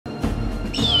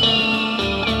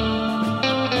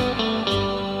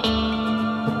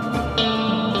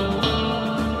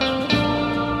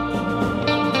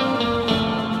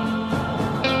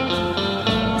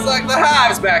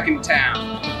back in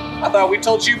town. I thought we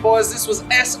told you boys this was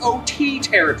SOT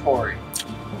territory.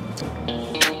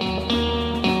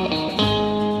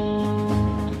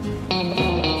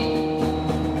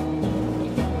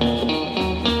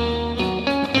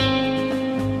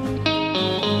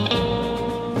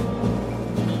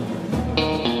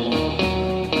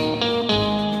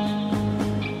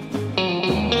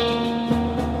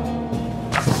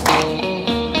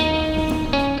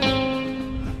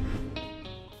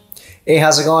 Hey,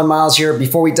 how's it going? Miles here.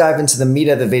 Before we dive into the meat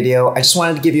of the video, I just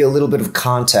wanted to give you a little bit of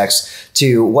context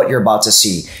to what you're about to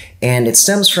see. And it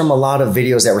stems from a lot of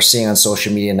videos that we're seeing on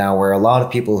social media now where a lot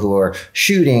of people who are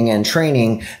shooting and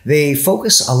training, they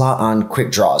focus a lot on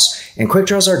quick draws. And quick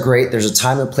draws are great. There's a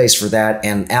time and place for that.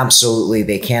 And absolutely,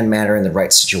 they can matter in the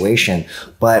right situation.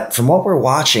 But from what we're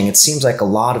watching, it seems like a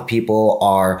lot of people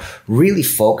are really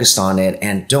focused on it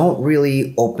and don't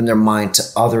really open their mind to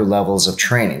other levels of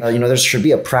training. There should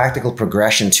be a practical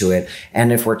progression to it.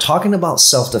 And if we're talking about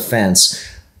self-defense,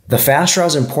 the fast draw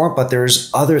is important, but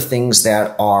there's other things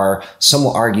that are, some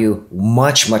will argue,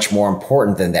 much, much more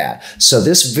important than that. So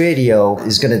this video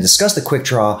is going to discuss the quick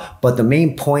draw, but the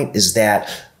main point is that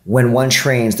when one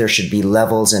trains, there should be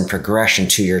levels and progression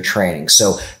to your training.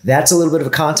 So that's a little bit of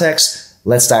a context.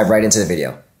 Let's dive right into the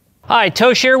video. Hi,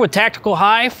 Tosh here with Tactical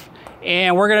Hyve,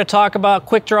 and we're going to talk about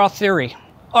quick draw theory.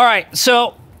 All right,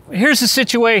 so here's the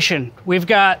situation. We've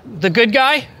got the good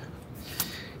guy.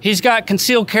 He's got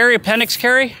concealed carry, appendix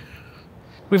carry.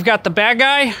 We've got the bad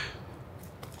guy.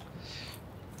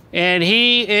 And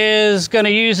he is gonna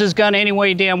use his gun any way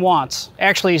he damn wants.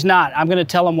 Actually, he's not. I'm gonna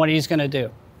tell him what he's gonna do,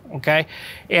 okay?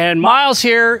 And Miles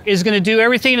here is gonna do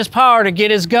everything in his power to get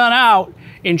his gun out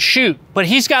and shoot, but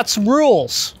he's got some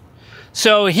rules.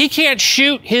 So he can't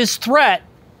shoot his threat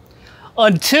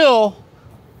until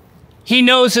he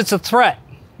knows it's a threat,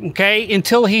 okay?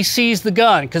 Until he sees the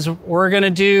gun, because we're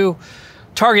gonna do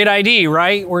target ID,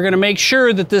 right? We're gonna make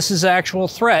sure that this is actual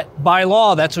threat. By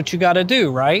law, that's what you gotta do,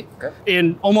 right? Okay.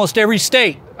 In almost every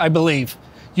state, I believe,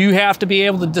 you have to be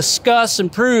able to discuss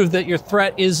and prove that your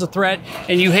threat is a threat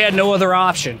and you had no other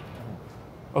option,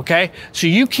 okay? So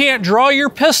you can't draw your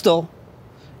pistol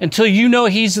until you know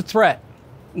he's a threat,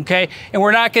 okay? And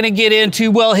we're not gonna get into,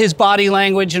 well, his body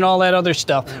language and all that other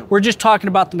stuff. We're just talking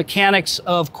about the mechanics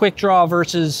of quick draw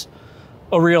versus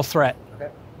a real threat,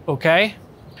 okay?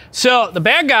 So the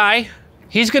bad guy,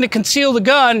 he's going to conceal the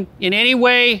gun in any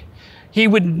way he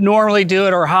would normally do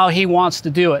it or how he wants to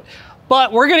do it.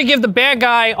 But we're going to give the bad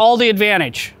guy all the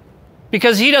advantage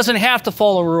because he doesn't have to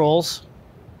follow rules.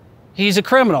 He's a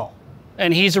criminal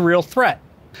and he's a real threat.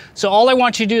 So all I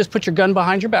want you to do is put your gun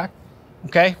behind your back,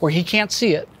 okay, where he can't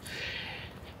see it.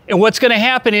 And what's going to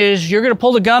happen is you're going to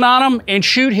pull the gun on him and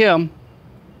shoot him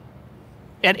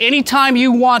at any time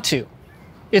you want to.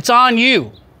 It's on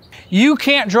you. You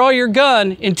can't draw your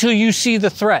gun until you see the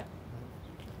threat,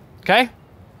 okay?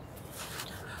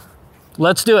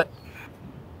 Let's do it.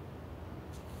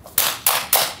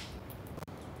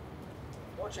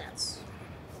 More chance.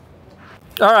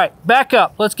 All right, back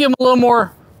up. Let's give him a little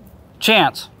more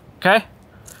chance, okay?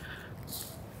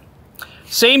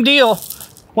 Same deal.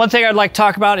 One thing I'd like to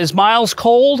talk about is Miles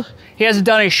cold. He hasn't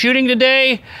done any shooting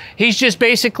today. He's just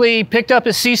basically picked up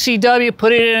his CCW,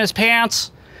 put it in his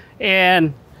pants,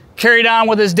 and carried on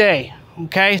with his day,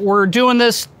 okay? We're doing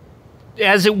this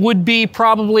as it would be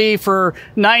probably for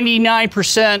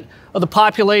 99% of the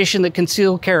population that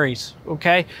concealed carries,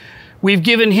 okay? We've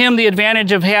given him the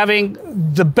advantage of having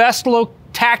the best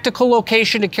tactical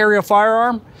location to carry a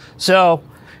firearm. So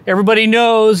everybody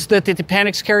knows that the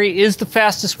appendix carry is the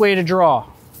fastest way to draw,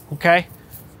 okay?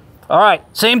 All right,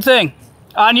 same thing.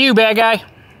 On you, bad guy.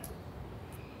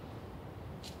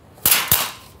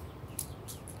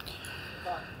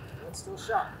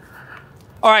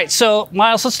 All right, so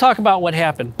Miles, let's talk about what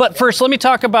happened. But first, let me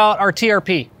talk about our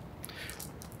TRP.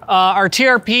 Our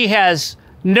TRP has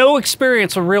no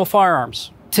experience with real firearms.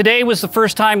 Today was the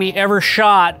first time he ever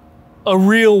shot a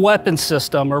real weapon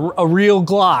system, or a real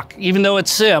Glock. Even though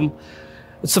it's sim,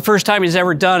 it's the first time he's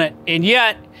ever done it. And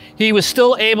yet, he was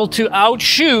still able to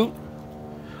outshoot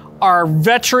our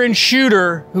veteran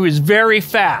shooter who is very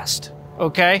fast,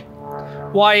 okay?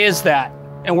 Why is that?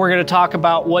 And we're gonna talk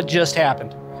about what just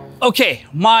happened. Okay,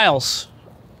 Miles,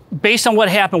 based on what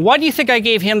happened, why do you think I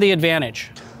gave him the advantage?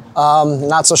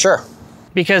 Not so sure.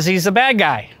 Because he's a bad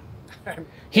guy.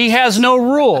 He has no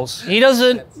rules. He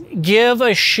doesn't give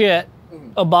a shit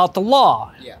about the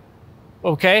law. Yeah.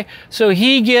 Okay? So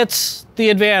he gets the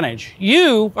advantage.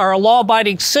 You are a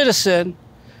law-abiding citizen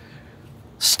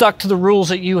stuck to the rules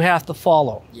that you have to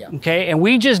follow. Yeah. Okay? And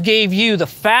we just gave you the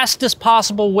fastest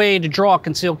possible way to draw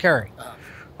concealed carry.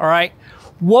 All right?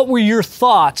 what were your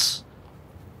thoughts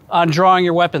on drawing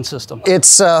your weapon system?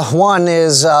 It's one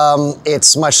is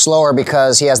it's much slower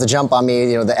because he has the jump on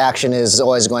me. You know, the action is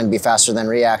always going to be faster than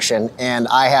reaction, and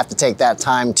I have to take that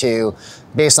time to,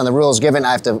 based on the rules given,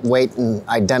 I have to wait and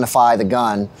identify the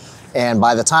gun, and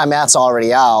by the time that's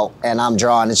already out and I'm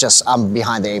drawing, it's just I'm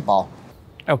behind the 8 ball.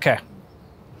 Okay.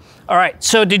 All right.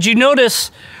 So did you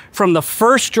notice from the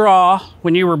first draw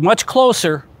when you were much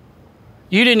closer,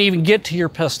 you didn't even get to your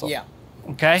pistol? Yeah.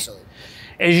 Okay. Absolutely.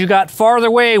 As you got farther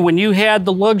away, when you had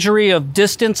the luxury of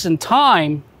distance and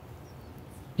time,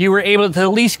 you were able to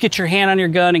at least get your hand on your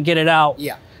gun and get it out.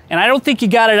 Yeah. And I don't think you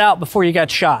got it out before you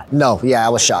got shot. No, yeah, I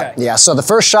was shot. Okay. Yeah, so the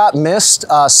first shot missed,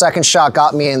 second shot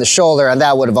got me in the shoulder, and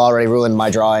that would have already ruined my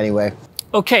draw anyway.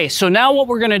 Okay, so now what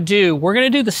we're gonna do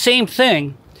the same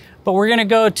thing, but we're gonna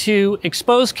go to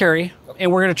exposed carry,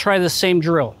 and we're gonna try the same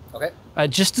drill. Okay.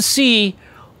 Just to see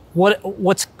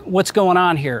what's going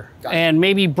on here, and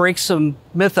maybe break some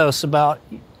mythos about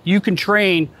you can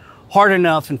train hard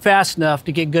enough and fast enough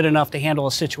to get good enough to handle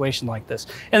a situation like this.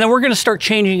 And then we're going to start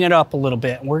changing it up a little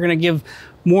bit. We're going to give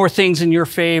more things in your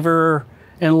favor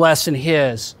and less in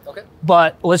his. Okay.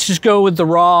 But let's just go with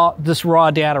this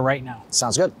raw data right now.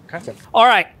 Sounds good. Okay. All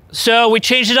right. So we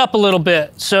changed it up a little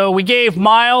bit. So we gave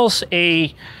Miles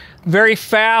a very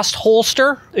fast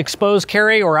holster, exposed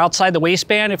carry, or outside the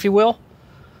waistband, if you will.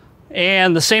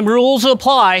 And the same rules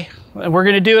apply. And we're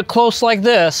going to do it close like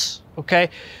this, okay?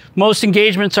 Most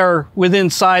engagements are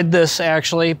inside this,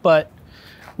 actually, but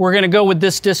we're going to go with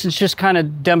this distance, just kind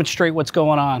of demonstrate what's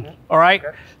going on, all right?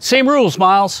 Okay. Same rules,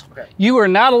 Miles. Okay. You are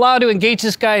not allowed to engage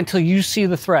this guy until you see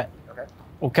the threat,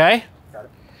 okay? Got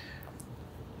it.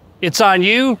 It's on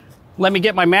you. Let me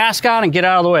get my mask on and get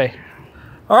out of the way.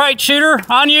 All right, shooter,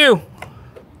 on you.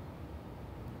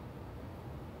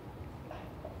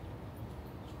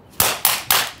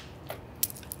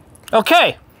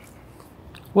 Okay,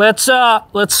 let's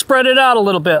spread it out a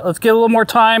little bit. Let's get a little more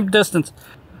time, distance.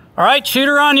 All right,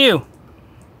 shooter, on you.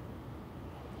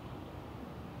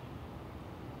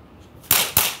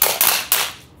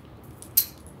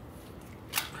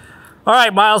 All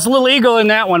right, Miles, a little ego in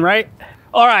that one, right?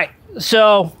 All right,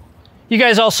 so you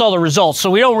guys all saw the results,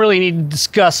 so we don't really need to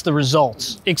discuss the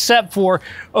results, except for,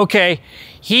 okay,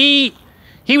 he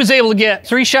was able to get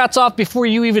 3 shots off before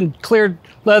you even cleared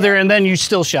leather, and then you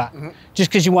still shot,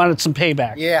 just because you wanted some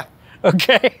payback. Yeah.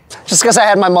 Okay? Just because I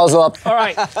had my muzzle up. All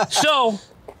right, so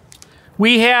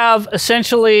we have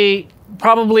essentially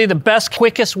probably the best,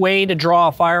 quickest way to draw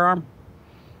a firearm,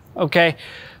 okay?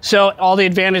 So all the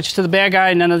advantage to the bad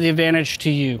guy, none of the advantage to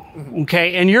you,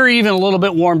 okay? And you're even a little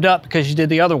bit warmed up because you did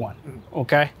the other one,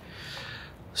 okay?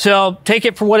 So take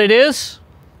it for what it is,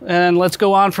 and let's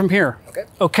go on from here.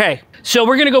 Okay, so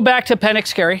we're gonna go back to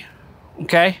appendix carry,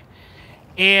 okay?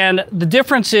 And the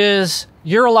difference is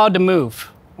you're allowed to move,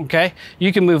 okay?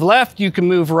 You can move left, you can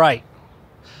move right,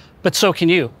 but so can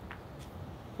you,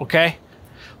 okay?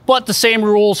 But the same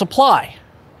rules apply.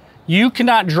 You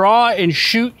cannot draw and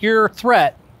shoot your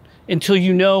threat until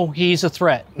you know he's a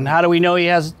threat. And how do we know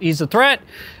he's a threat?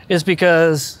 Is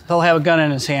because he'll have a gun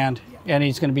in his hand and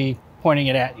he's gonna be pointing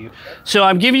it at you. So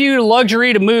I'm giving you the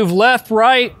luxury to move left,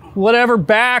 right, whatever,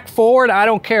 back, forward, I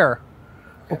don't care.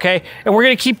 Okay, and we're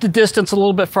gonna keep the distance a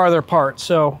little bit farther apart.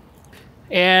 So,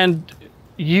 and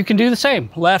you can do the same,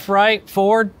 left, right,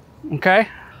 forward, okay?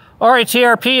 All right,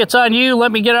 TRP, it's on you.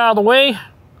 Let me get out of the way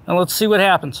and let's see what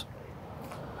happens.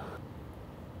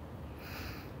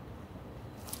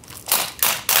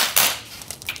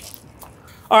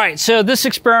 All right, so this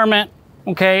experiment,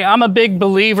 okay, I'm a big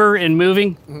believer in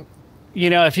moving. You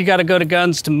know, if you got to go to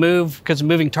guns to move, because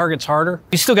moving target's harder.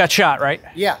 You still got shot, right?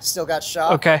 Yeah, still got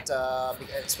shot. Okay. But,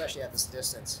 especially at this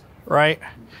distance. Right.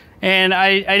 And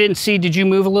I didn't see, did you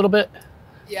move a little bit?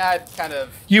 Yeah, I kind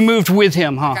of... You moved with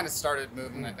him, huh? Kind of started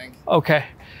moving, I think. Okay.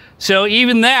 So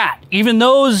even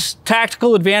those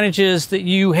tactical advantages that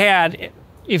you had,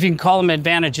 if you can call them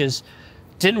advantages,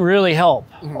 didn't really help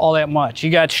all that much.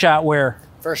 You got shot where?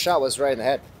 First shot was right in the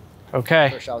head. Okay.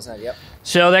 First shot was in the head, yep.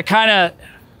 So that kind of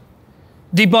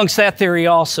debunks that theory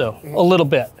also a little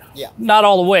bit. Yeah. Not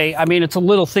all the way. I mean, it's a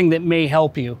little thing that may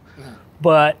help you.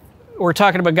 But we're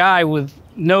talking about a guy with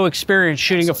no experience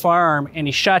shooting a firearm, and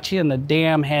he shot you in the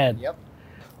damn head. Yep.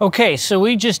 Okay, so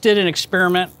we just did an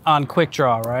experiment on quick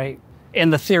draw, right?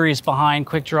 And the theories behind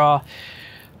quick draw.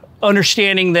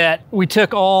 Understanding that we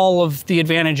took all of the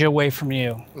advantage away from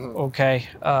you, okay?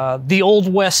 The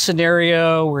Old West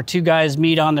scenario where 2 guys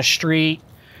meet on the street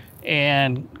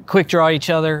and quick draw each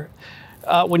other.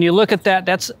 When you look at that,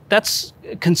 that's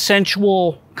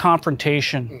consensual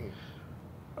confrontation.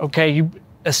 Okay,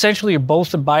 essentially you're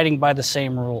both abiding by the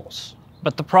same rules.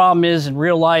 But the problem is, in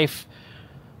real life,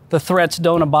 the threats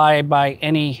don't abide by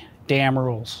any damn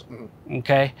rules,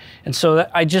 okay? And so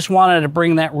I just wanted to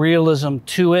bring that realism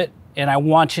to it, and I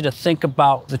want you to think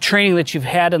about the training that you've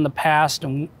had in the past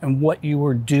and what you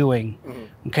were doing,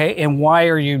 okay? And why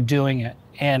are you doing it?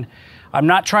 And I'm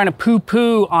not trying to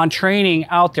poo-poo on training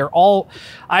out there.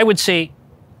 I would say,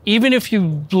 even if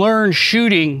you learn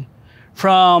shooting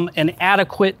from an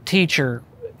adequate teacher,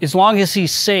 as long as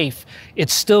he's safe,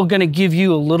 it's still gonna give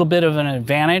you a little bit of an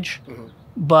advantage.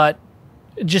 But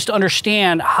just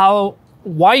understand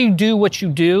why you do what you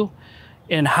do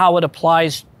and how it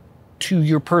applies to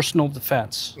your personal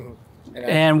defense.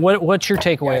 And what's your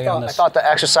takeaway on this? I thought the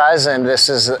exercise, and this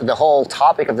is the whole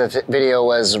topic of the video,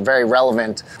 was very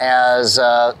relevant. As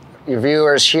your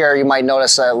viewers here, you might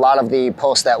notice a lot of the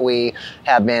posts that we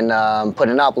have been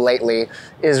putting up lately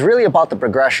is really about the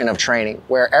progression of training,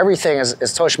 where everything,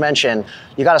 as Tosh mentioned,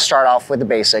 you got to start off with the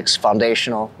basics,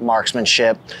 foundational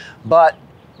marksmanship. But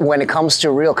when it comes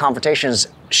to real confrontations,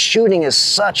 shooting is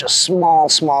such a small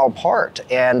part,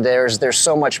 and there's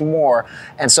so much more.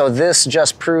 And so this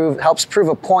just helps prove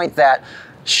a point that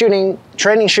training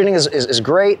shooting is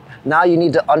great. Now you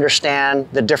need to understand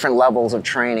the different levels of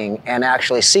training and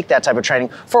actually seek that type of training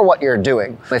for what you're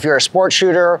doing. If you're a sport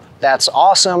shooter, that's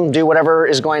awesome. Do whatever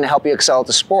is going to help you excel at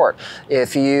the sport.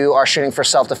 If you are shooting for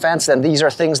self-defense, then these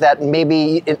are things that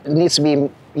maybe it needs to be,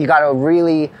 you got to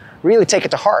really take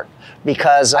it to heart,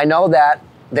 because I know that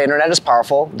the internet is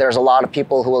powerful. There's a lot of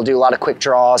people who will do a lot of quick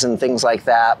draws and things like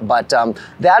that, but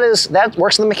that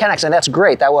works in the mechanics, and that's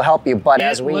great. That will help you. But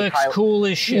it looks cool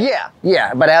as shit.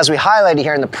 Yeah. But as we highlighted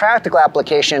here in the practical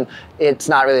application, it's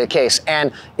not really the case,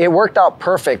 and it worked out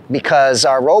perfect because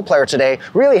our role player today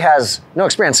really has no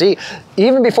experience.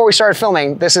 Even before we started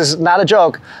filming, this is not a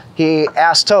joke, he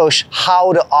asked Tosh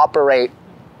how to operate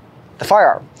the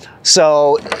firearm.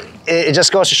 So it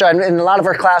just goes to show, and in a lot of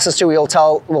our classes too, we'll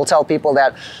tell people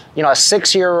that, you know, a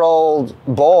 6-year-old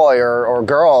boy or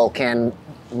girl can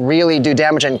really do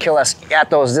damage and kill us at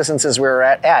those distances we were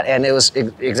at, and it was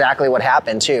exactly what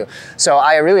happened too. So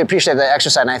I really appreciate the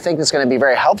exercise, and I think it's going to be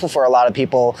very helpful for a lot of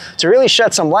people to really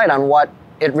shed some light on what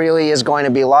it really is going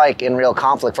to be like in real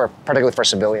conflict, particularly for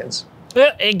civilians.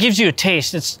 It gives you a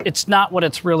taste. It's not what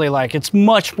it's really like. It's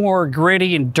much more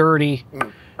gritty and dirty.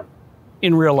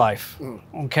 In real life,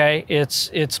 okay?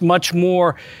 It's much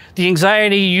more, the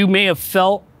anxiety you may have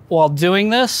felt while doing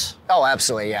this. Oh,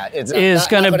 absolutely, yeah. Is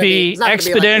gonna be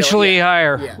exponentially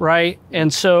higher, right?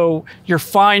 And so your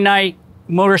finite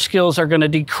motor skills are gonna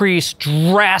decrease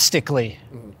drastically,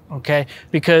 okay?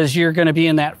 Because you're gonna be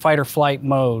in that fight or flight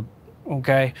mode,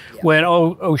 okay? When,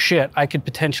 oh shit, I could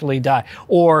potentially die.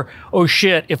 Or, oh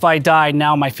shit, if I die,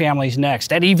 now my family's next.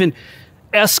 That even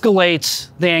escalates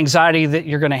the anxiety that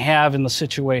you're going to have in the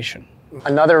situation.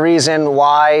 Another reason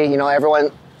why, you know,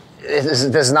 everyone, this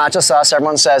is not just us,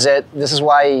 everyone says it, this is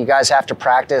why you guys have to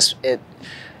practice.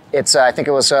 It's I think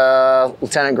it was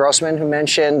Lieutenant Grossman who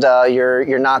mentioned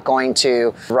you're not going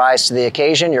to rise to the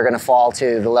occasion, you're going to fall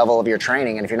to the level of your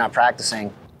training, and if you're not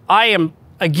practicing.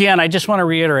 Again, I just want to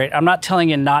reiterate, I'm not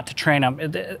telling you not to train.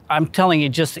 I'm telling you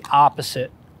just the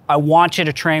opposite. I want you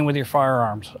to train with your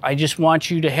firearms. I just want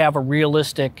you to have a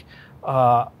realistic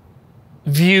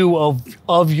view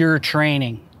of your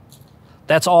training.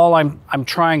 That's all I'm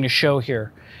trying to show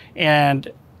here.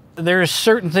 And there's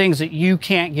certain things that you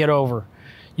can't get over.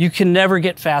 You can never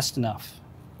get fast enough,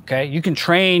 okay? You can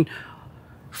train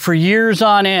for years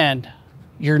on end.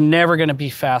 You're never gonna be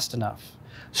fast enough.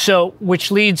 So,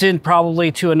 which leads in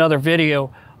probably to another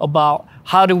video about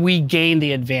how do we gain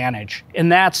the advantage? And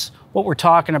that's what we're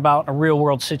talking about in a real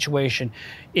world situation,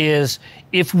 is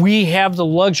if we have the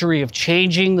luxury of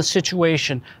changing the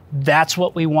situation, that's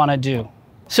what we wanna do.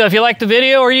 So if you liked the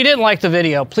video or you didn't like the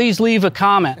video, please leave a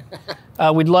comment.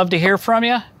 We'd love to hear from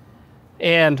you,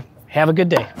 and have a good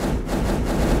day.